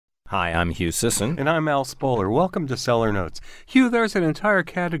Hi, I'm Hugh Sisson. And I'm Al Spoler. Welcome to Cellar Notes. Hugh, there's an entire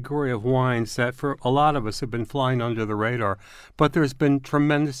category of wines that for a lot of us have been flying under the radar, but there's been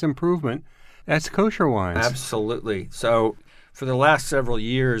tremendous improvement. That's kosher wines. Absolutely. So for the last several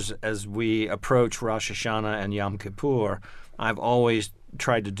years, as we approach Rosh Hashanah and Yom Kippur, I've always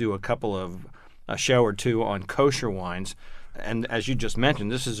tried to do a show or two on kosher wines. And as you just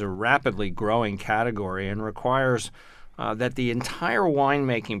mentioned, this is a rapidly growing category and requires that the entire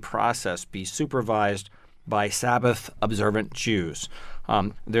winemaking process be supervised by Sabbath-observant Jews.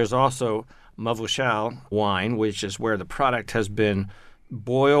 There's also mavushal wine, which is where the product has been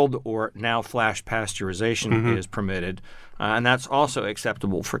boiled or now flash pasteurization is permitted, and that's also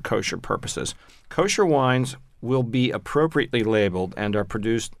acceptable for kosher purposes. Kosher wines will be appropriately labeled and are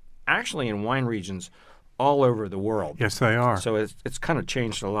produced actually in wine regions all over the world. Yes, they are. So it's kind of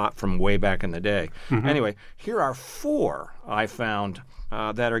changed a lot from way back in the day. Anyway, here are four I found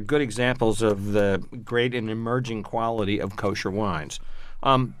that are good examples of the great and emerging quality of kosher wines.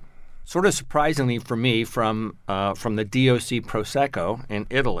 Sort of surprisingly for me, from the DOC Prosecco in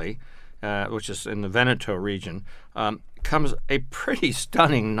Italy, which is in the Veneto region, comes a pretty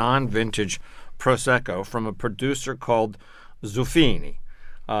stunning non-vintage Prosecco from a producer called Zuffini.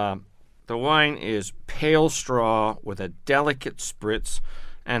 The wine is pale straw with a delicate spritz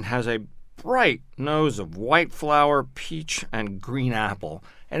and has a bright nose of white flower, peach, and green apple.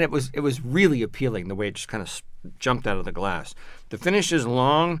 And it was really appealing the way it just kind of jumped out of the glass. The finish is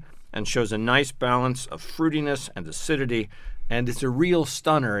long and shows a nice balance of fruitiness and acidity, and it's a real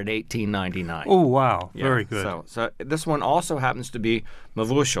stunner at $18.99. Oh, wow. Yeah, Very good. So this one also happens to be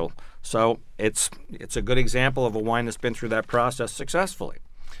mavushal. So it's a good example of a wine that's been through that process successfully.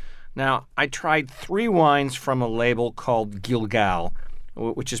 Now, I tried three wines from a label called Gilgal,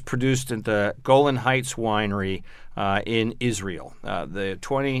 which is produced at the Golan Heights Winery in Israel. The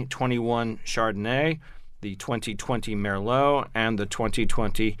 2021 Chardonnay, the 2020 Merlot, and the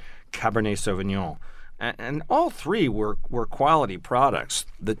 2020 Cabernet Sauvignon. And all three were quality products.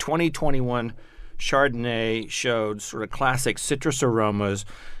 The 2021 Chardonnay showed sort of classic citrus aromas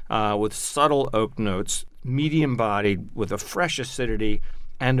with subtle oak notes, medium-bodied with a fresh acidity,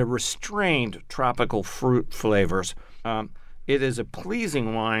 and a restrained tropical fruit flavors. It is a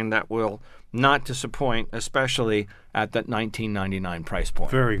pleasing wine that will not disappoint, especially at that $19.99 price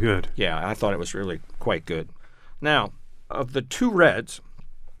point. Very good. Yeah, I thought it was really quite good. Now, of the two reds,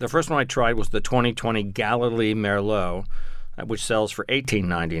 the first one I tried was the 2020 Galilee Merlot, which sells for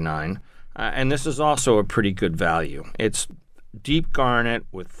 $18.99. And this is also a pretty good value. It's deep garnet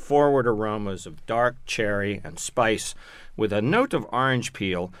with forward aromas of dark cherry and spice with a note of orange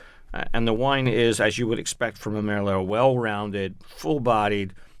peel. And the wine is, as you would expect from a Merlot, well-rounded,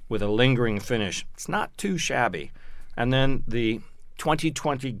 full-bodied, with a lingering finish. It's not too shabby. And then the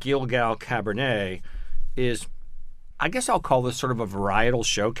 2020 Gilgal Cabernet is, I guess I'll call this sort of a varietal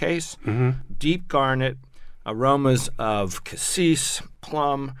showcase. Deep garnet, aromas of cassis,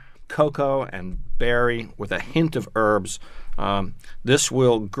 plum, cocoa, and berry with a hint of herbs. This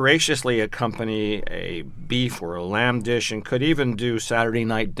will graciously accompany a beef or a lamb dish and could even do Saturday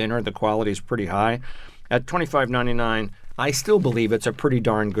night dinner. The quality is pretty high. At $25.99, I still believe it's a pretty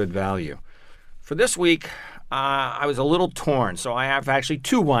darn good value. For this week, I was a little torn, so I have actually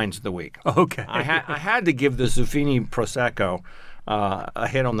two wines of the week. Okay. I had to give the Zuffini Prosecco a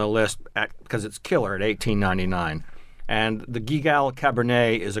hit on the list because it's killer at $18.99. And the Gilgal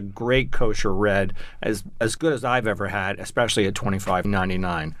Cabernet is a great kosher red, as good as I've ever had, especially at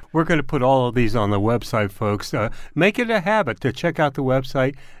 $25.99. We're going to put all of these on the website, folks. Make it a habit to check out the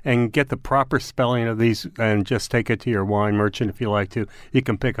website and get the proper spelling of these and just take it to your wine merchant if you like to. You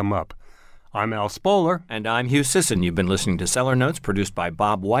can pick them up. I'm Al Spoler. And I'm Hugh Sisson. You've been listening to Cellar Notes, produced by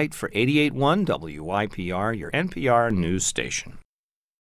Bob White for 88.1 WYPR, your NPR news station.